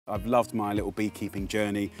I've loved my little beekeeping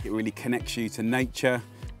journey. It really connects you to nature.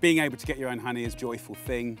 Being able to get your own honey is a joyful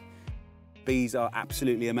thing. Bees are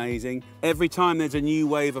absolutely amazing. Every time there's a new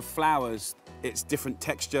wave of flowers, it's different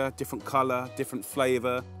texture, different colour, different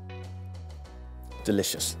flavour.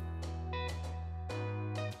 Delicious.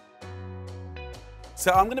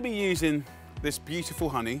 So I'm going to be using this beautiful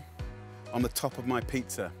honey on the top of my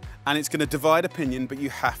pizza. And it's going to divide opinion, but you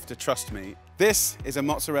have to trust me. This is a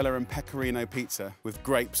mozzarella and pecorino pizza with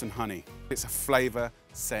grapes and honey. It's a flavour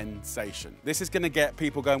sensation. This is going to get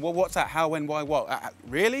people going, well, what's that? How, when, why, what?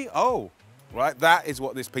 Really? Oh, right, that is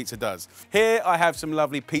what this pizza does. Here I have some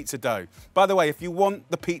lovely pizza dough. By the way, if you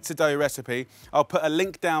want the pizza dough recipe, I'll put a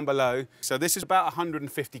link down below. So this is about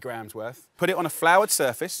 150 grams worth. Put it on a floured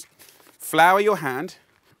surface, flour your hand,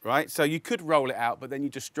 right? So you could roll it out, but then you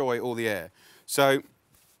destroy all the air. So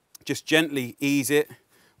just gently ease it,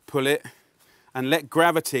 pull it, and let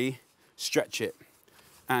gravity stretch it.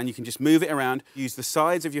 And you can just move it around, use the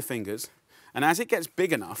sides of your fingers, and as it gets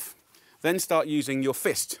big enough, then start using your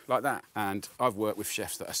fist like that. And I've worked with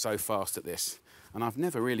chefs that are so fast at this, and I've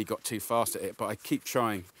never really got too fast at it, but I keep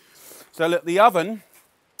trying. So look, the oven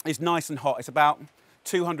is nice and hot. It's about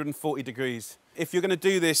 240 degrees. If you're gonna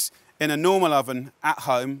do this in a normal oven at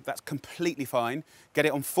home, that's completely fine. Get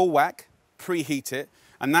it on full whack, preheat it,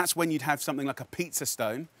 and that's when you'd have something like a pizza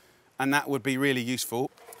stone, and that would be really useful.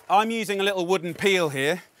 I'm using a little wooden peel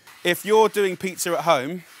here. If you're doing pizza at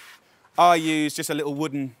home, I use just a little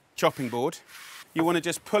wooden chopping board. You want to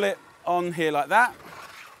just pull it on here like that.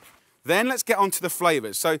 Then let's get on to the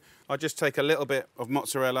flavours. So I'll just take a little bit of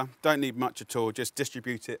mozzarella, don't need much at all, just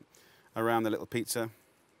distribute it around the little pizza.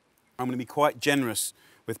 I'm going to be quite generous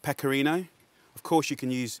with pecorino. Of course you can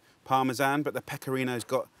use Parmesan, but the pecorino's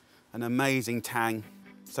got an amazing tang.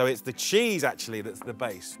 So it's the cheese actually that's the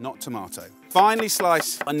base, not tomato. Finely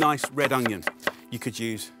slice a nice red onion. You could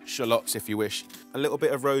use shallots if you wish. A little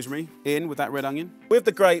bit of rosemary in with that red onion. With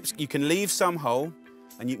the grapes, you can leave some whole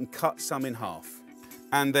and you can cut some in half.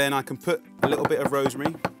 And then I can put a little bit of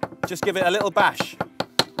rosemary. Just give it a little bash.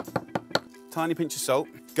 Tiny pinch of salt.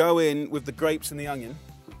 Go in with the grapes and the onion.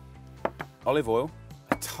 Olive oil,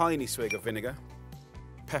 a tiny swig of vinegar,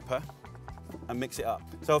 pepper, and mix it up.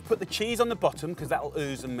 So I've put the cheese on the bottom because that'll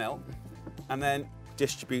ooze and melt, and then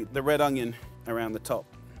distribute the red onion around the top.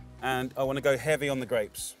 And I want to go heavy on the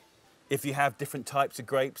grapes. If you have different types of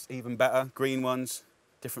grapes, even better, green ones,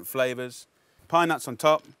 different flavors. Pine nuts on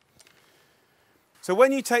top. So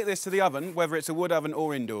when you take this to the oven, whether it's a wood oven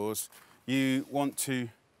or indoors, you want to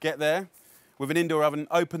get there with an indoor oven,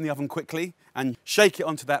 open the oven quickly and shake it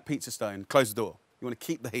onto that pizza stone, close the door. You want to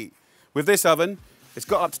keep the heat. With this oven, it's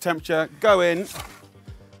got up to temperature, go in,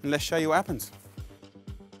 and let's show you what happens.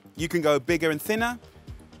 You can go bigger and thinner,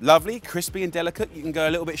 lovely, crispy and delicate. You can go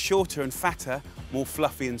a little bit shorter and fatter, more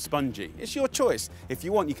fluffy and spongy. It's your choice. If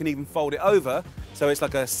you want, you can even fold it over, so it's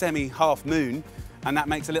like a semi-half moon, and that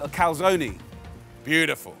makes a little calzone.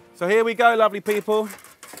 Beautiful. So here we go, lovely people.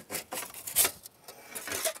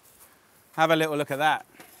 Have a little look at that.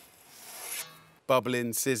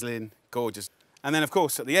 Bubbling, sizzling, gorgeous. And then, of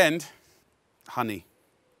course, at the end, honey.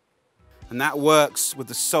 And that works with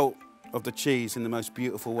the salt of the cheese in the most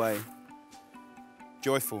beautiful way.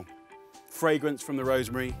 Joyful. Fragrance from the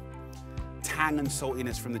rosemary, tang and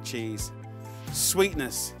saltiness from the cheese,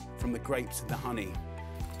 sweetness from the grapes and the honey.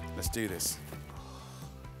 Let's do this.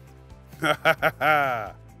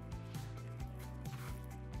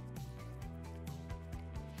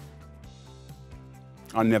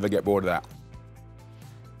 I'll never get bored of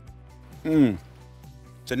that.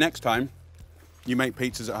 So next time you make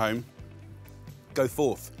pizzas at home, go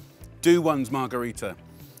forth. Do one's margarita,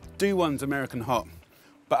 do one's American hot,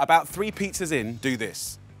 but about 3 pizzas in, do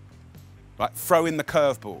this. Right, throw in the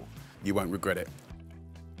curveball. You won't regret it.